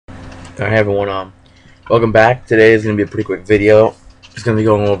Alright everyone, welcome back. Today is going to be a pretty quick video. Just going to be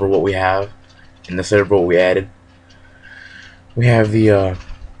going over what we have in the server, what we added. We have the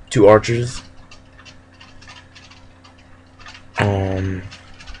two archers.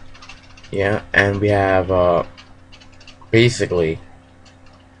 Yeah, and we have basically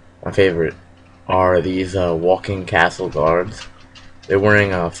my favorite are these walking castle guards. They're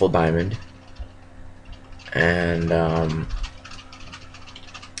wearing a full diamond, and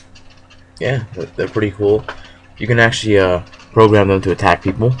yeah, they're pretty cool. You can actually program them to attack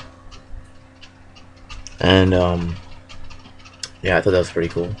people, and yeah, I thought that was pretty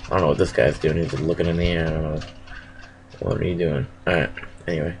cool. I don't know what this guy's doing. He's just looking in the air. I don't know. What are you doing? Alright,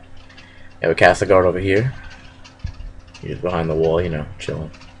 anyway. You have a castle guard over here. He's behind the wall, you know,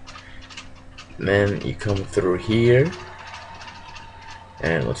 chilling. And then you come through here.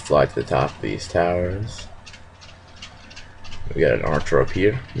 And let's fly to the top of these towers. We got an archer up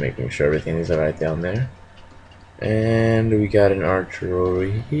here, making sure everything is alright down there. And we got an archer over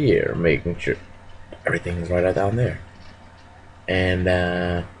here, making sure everything is right down there. And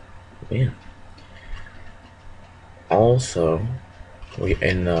yeah. Also,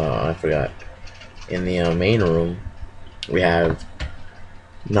 I forgot, in the main room we have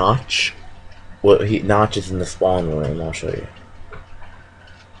Notch. Notch is in the spawn room. I'll show you.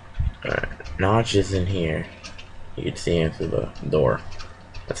 Alright, Notch is in here. You can see him through the door.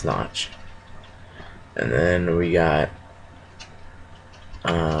 That's Notch. And then we got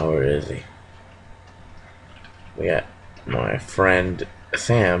where is he? We got my friend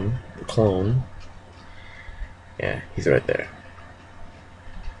Sam, the clone. Yeah, he's right there.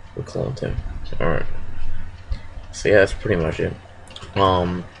 We cloned him. Alright. So yeah, that's pretty much it.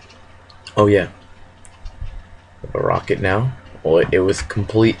 Oh yeah. A rocket now. Well, it was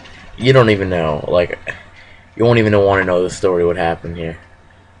complete. You don't even know. Like, you won't even want to know the story. What happened here?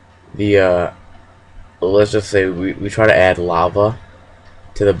 Let's just say we try to add lava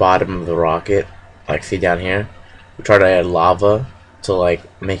to the bottom of the rocket. Like, see down here. We try to add lava to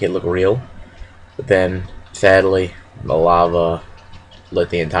like make it look real, but then sadly the lava lit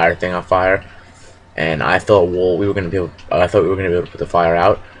the entire thing on fire, and I thought we were gonna be able to put the fire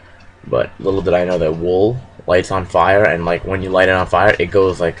out, but little did I know that wool lights on fire, and like when you light it on fire, it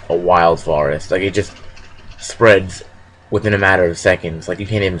goes like a wild forest. Like, it just spreads within a matter of seconds. Like, you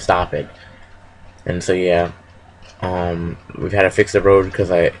can't even stop it. And so yeah, we've had to fix the road because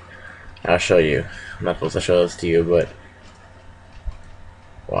I'll show you. I'm not supposed to show this to you, but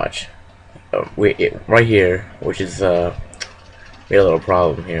watch. Right here, which is we had a little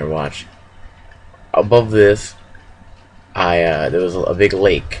problem here. Watch. Above this, there was a big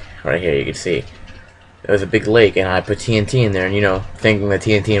lake right here. You can see there was a big lake, and I put TNT in there, and you know, thinking that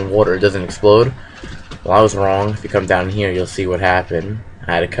TNT in water doesn't explode. Well, I was wrong. If you come down here, you'll see what happened.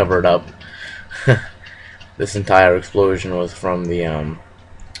 I had to cover it up. This entire explosion was from the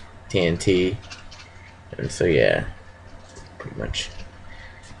TNT, and so yeah, pretty much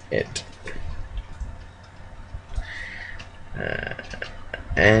it.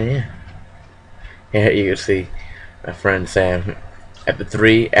 And yeah, you can see my friend Sam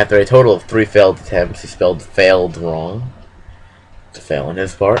after a total of 3 failed attempts. He spelled failed wrong. It's a fail on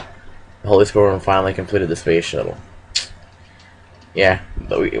his part. The Holy Squadron finally completed the space shuttle. Yeah,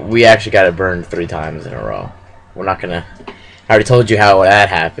 but we actually got it burned 3 times in a row. We're not gonna. I already told you how that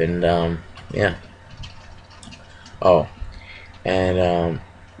happened. Yeah. Oh, and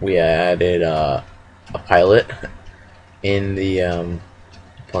we added a pilot in the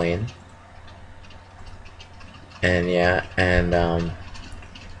plane, and yeah, and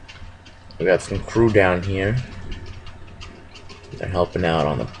we got some crew down here. They're helping out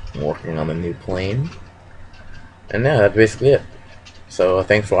on working on the new plane, and yeah, that's basically it. So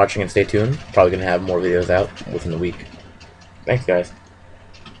thanks for watching and stay tuned. Probably gonna have more videos out within the week. Thanks, guys.